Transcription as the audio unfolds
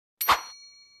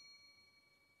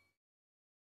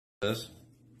This.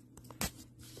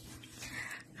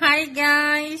 Hi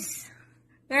guys,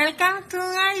 welcome to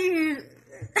my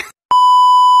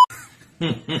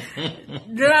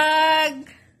vlog.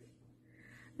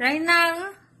 Right now,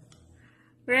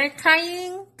 we're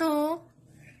trying to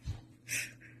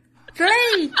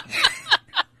play.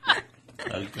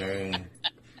 Okay.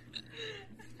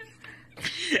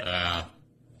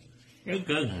 You're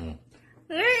good.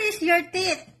 Where is your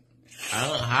teeth? I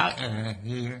look hot in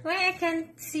here. Where I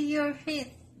can see your feet?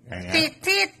 Yeah.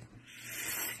 Teeth.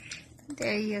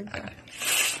 There you go.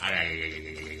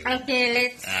 Okay,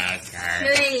 let's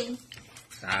play.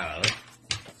 So,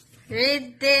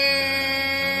 Read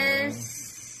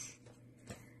this.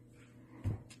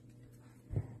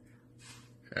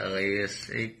 so you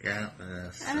seek out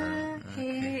this.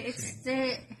 Okay, it's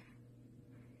the.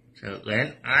 So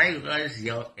when I was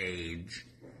your age,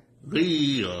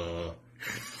 Leo.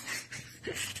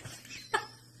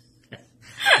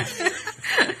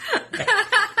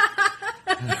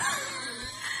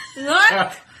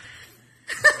 What?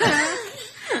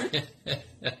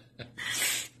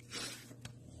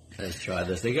 Let's try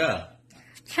this again.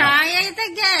 Try it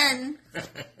again.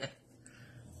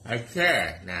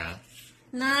 Okay, now.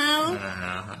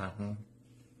 Now,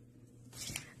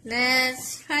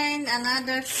 let's find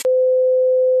another.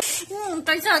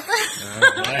 Turns out.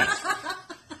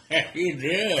 You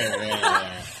did.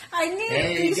 I need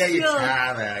Hey, you got tissue. your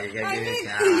towel out. You got I your need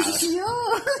towel. tissue.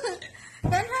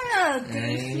 Don't have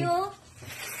Hey. tissue.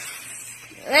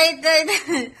 Wait.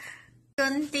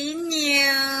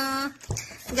 Continue.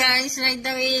 Guys, right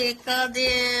away, we call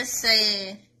this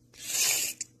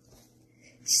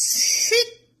sit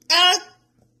out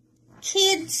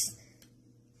kids.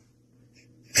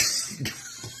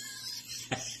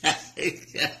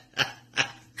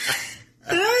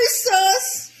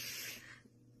 Versus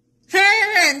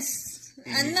parents.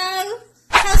 And now,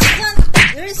 husband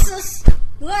versus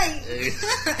wife.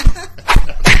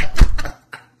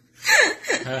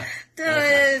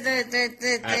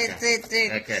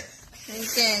 Okay.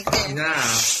 Now,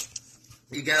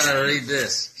 you gotta read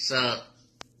this. So,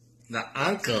 the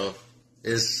uncle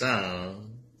is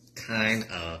some kind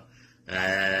of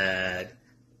bad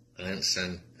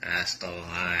Vincent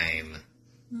Astelheim.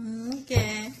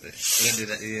 Okay. You It's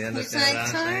understand my what I'm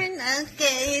saying? turn.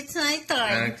 Okay, it's my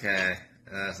turn. Okay.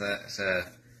 So,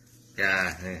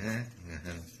 yeah.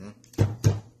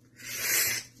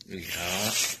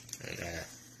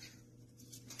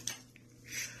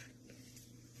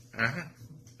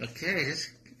 Okay, just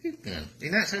keep going.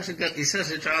 You're not supposed to go. You're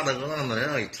supposed to draw the one on the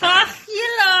early top.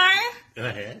 Popular. Go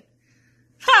ahead.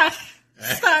 First.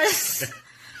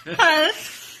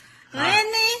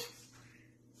 Many.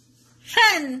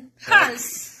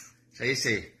 First. So you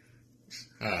see.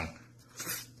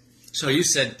 So you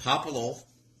said Popolo.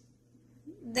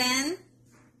 Then.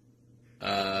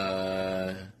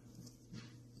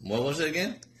 What was it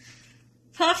again?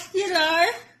 Popular.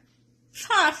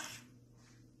 First.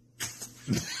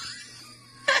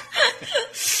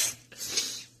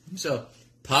 So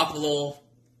Popolo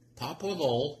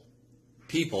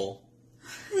people.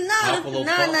 No. Popolo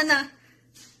puff? No.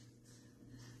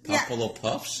 Yeah. Popolo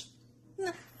puffs.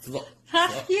 No. Flo-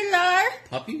 Popular.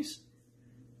 puppies.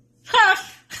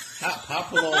 First.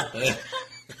 Popolo.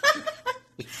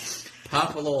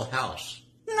 Popolo house.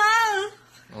 No.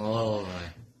 Oh my.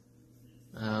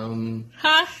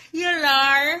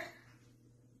 Popular.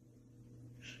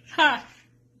 First.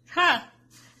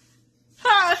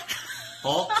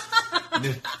 Oh.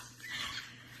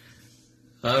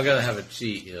 I'm gonna have a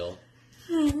cheat, Hill.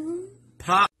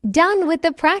 Done with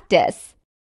the practice.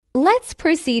 Let's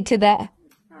proceed to the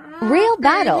real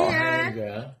battle. There you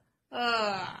go.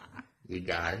 You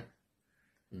got it.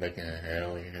 Looking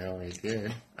hell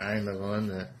good. I'm the one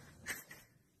that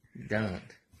don't.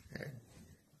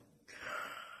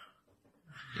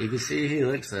 You can see he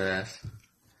looks at us.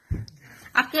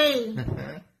 Okay.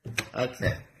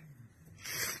 Okay.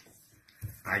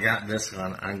 I got this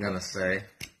one, I'm gonna say.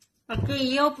 Okay,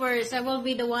 you first. I will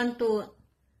be the one to.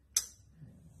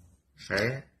 Say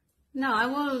it? No, I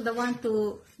will the one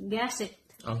to guess it.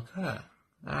 Okay.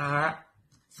 Alright.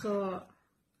 So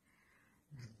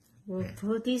we'll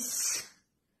put this.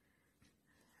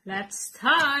 Let's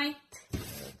start.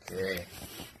 Okay.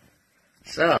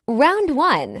 So. Round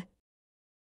 1.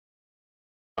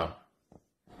 Oh,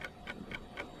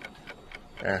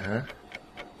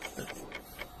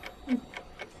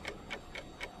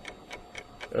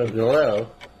 hello.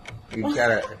 You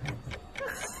got it.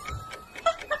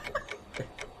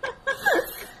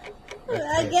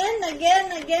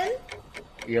 Again.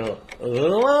 Yo,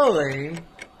 rolling,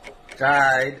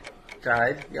 dried,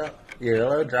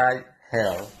 yellow dried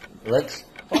hell. Let's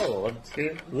forward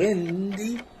to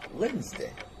Windy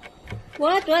Wednesday.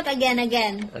 What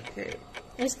again? Okay.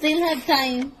 I still have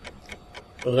time.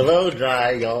 Blow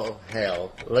dry your hair.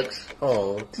 Let's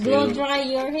forward to... Blow dry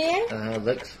your hair?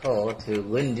 Let's forward to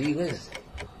Windy Wednesday.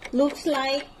 Looks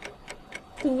like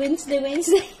to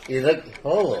Wednesday. You look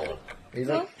forward. You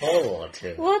look forward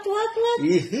to... What?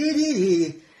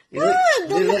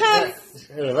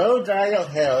 Blow dry your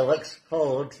hair. Let's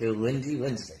forward to Windy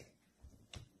Wednesday.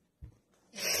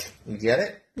 You get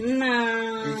it?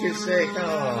 No. You can say, come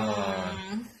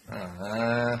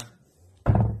on.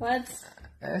 What's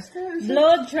That's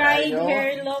blow dry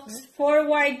hair looks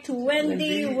forward to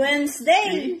Windy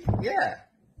Wednesday? Yeah.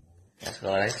 That's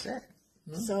what I said.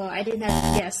 So I did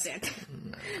not guess it.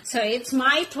 So it's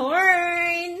my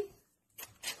turn.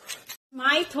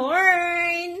 My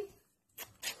turn.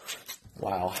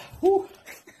 Wow. Whew.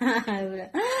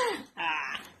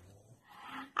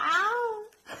 Ow.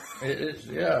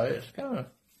 It's kind of...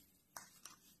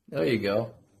 There you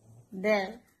go.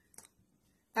 There.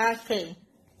 Okay.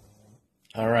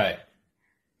 All right.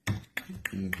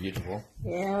 Beautiful.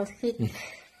 Yeah, hit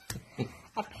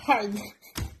up hard.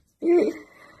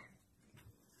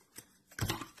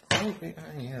 Okay,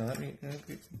 yeah, let me...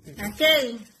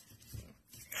 Okay.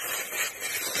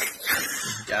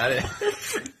 Got it.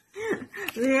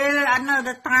 Well,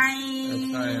 another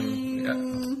time. The time, yeah,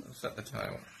 let's set the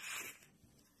time.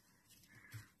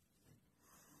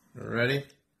 Ready?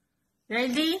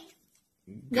 Ready?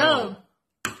 Go.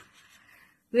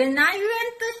 When I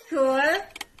went to school,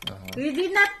 we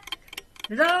did not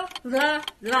la.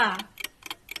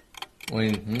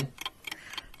 When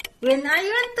When I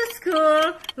went to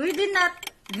school, we did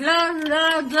not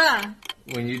la.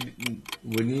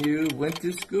 when you went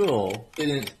to school,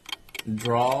 didn't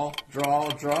draw.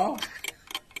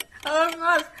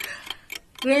 Almost.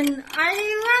 When I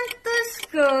went to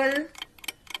school,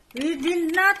 we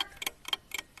did not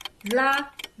la.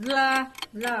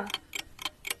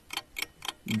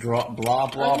 Draw blah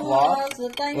blah blah. Almost. The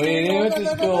time When you went to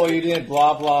school, you didn't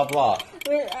blah blah blah.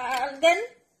 Then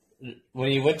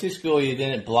When you went to school, you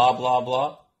didn't blah blah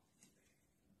blah.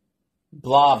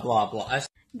 Blah blah blah.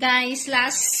 guys,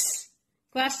 last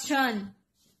question.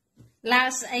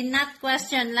 Last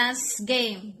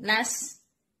game. Last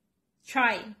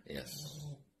try. Yes.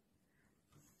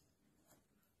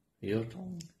 Your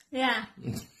turn. Yeah.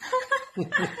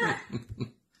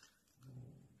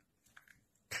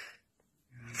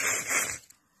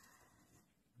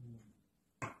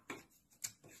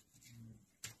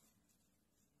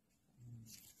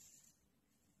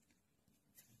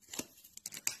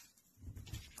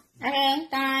 Okay,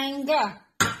 time go.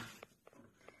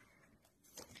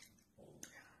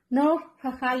 No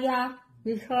papaya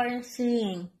before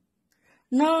singing.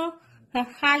 No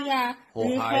papaya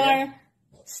before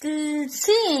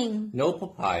singing. No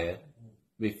papaya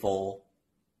before.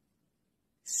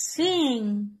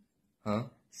 Sing. Huh?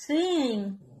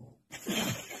 Sing.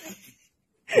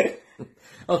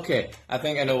 Okay, I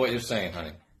think I know what you're saying,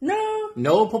 honey. No.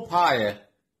 No papaya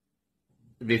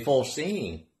before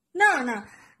singing.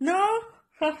 No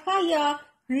papaya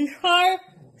before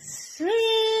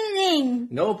singing.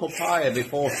 No papaya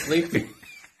before sleeping.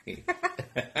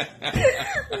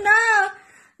 No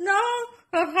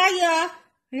papaya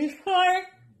before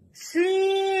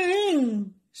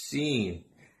singing. Singing.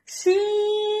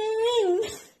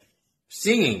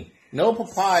 Singing. No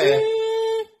papaya.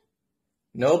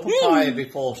 No papaya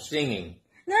before singing.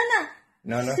 No.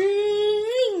 No.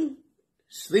 Sing.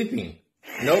 Sleeping.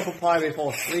 No papaya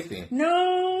before sleeping.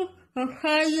 No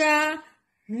papaya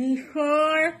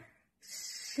before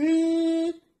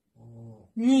singing.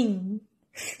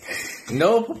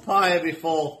 No papaya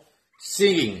before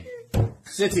singing.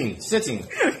 Sitting.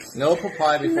 No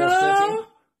papaya before sitting.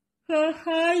 No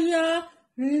papaya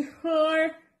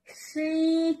before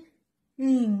singing.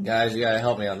 Guys, you gotta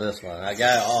help me on this one. I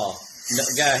got it all. No,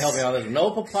 you gotta help me on this one.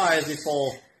 No papaya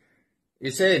before.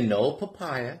 You say no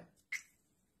papaya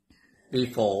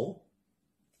before.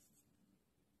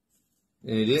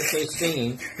 And you didn't say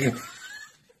singing.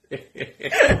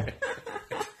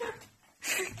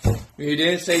 You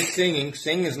didn't say singing.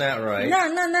 Sing is not right.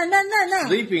 No.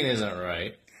 Sleeping isn't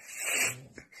right.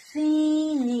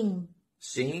 Singing.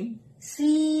 Singing?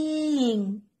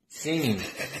 Singing.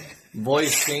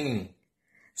 Voice singing.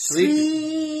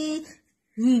 Sleeping.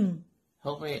 Singing.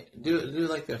 Help me. Do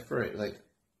like a phrase. Like.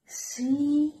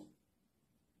 Singing.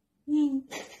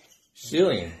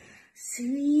 Ceiling.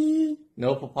 Singing.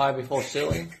 No papaya before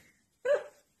ceiling?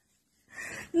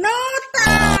 No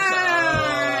time!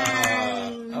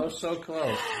 I was so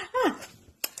close.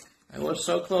 I was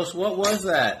so close. What was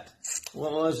that?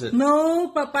 What was it? No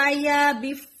papaya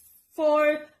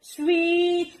before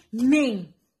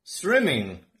swimming.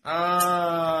 Swimming.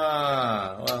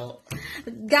 Well.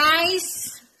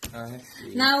 Guys, I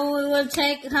see. now we will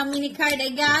check how many cards I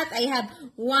got. I have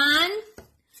 1,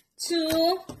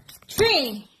 2,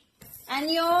 3. And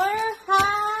you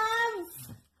have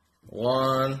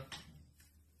 1,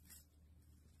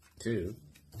 2,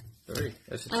 3.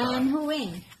 That's a tie. and who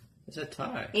win? It's a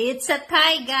tie. It's a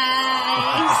tie,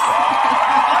 guys.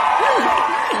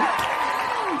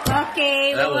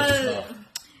 Okay, That was tough.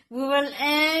 we will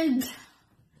end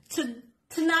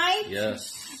tonight.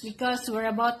 Yes. Because we're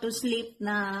about to sleep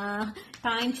na.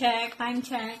 Time check.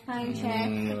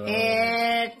 No.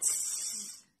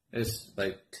 It's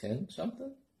like 10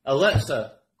 something?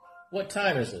 Alexa, what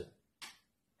time is it?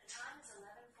 The time is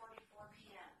 11:44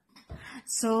 p.m.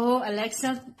 so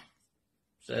Alexa.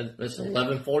 Said it's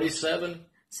 11:47.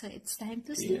 So it's time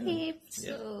to Yeah. sleep.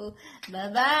 Yeah. So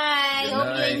bye-bye. Good Hope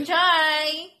night. you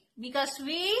enjoy. Because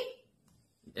we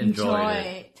Enjoyed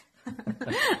it.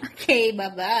 Okay,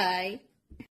 bye-bye.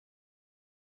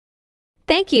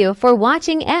 Thank you for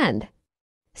watching and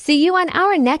see you on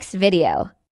our next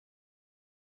video.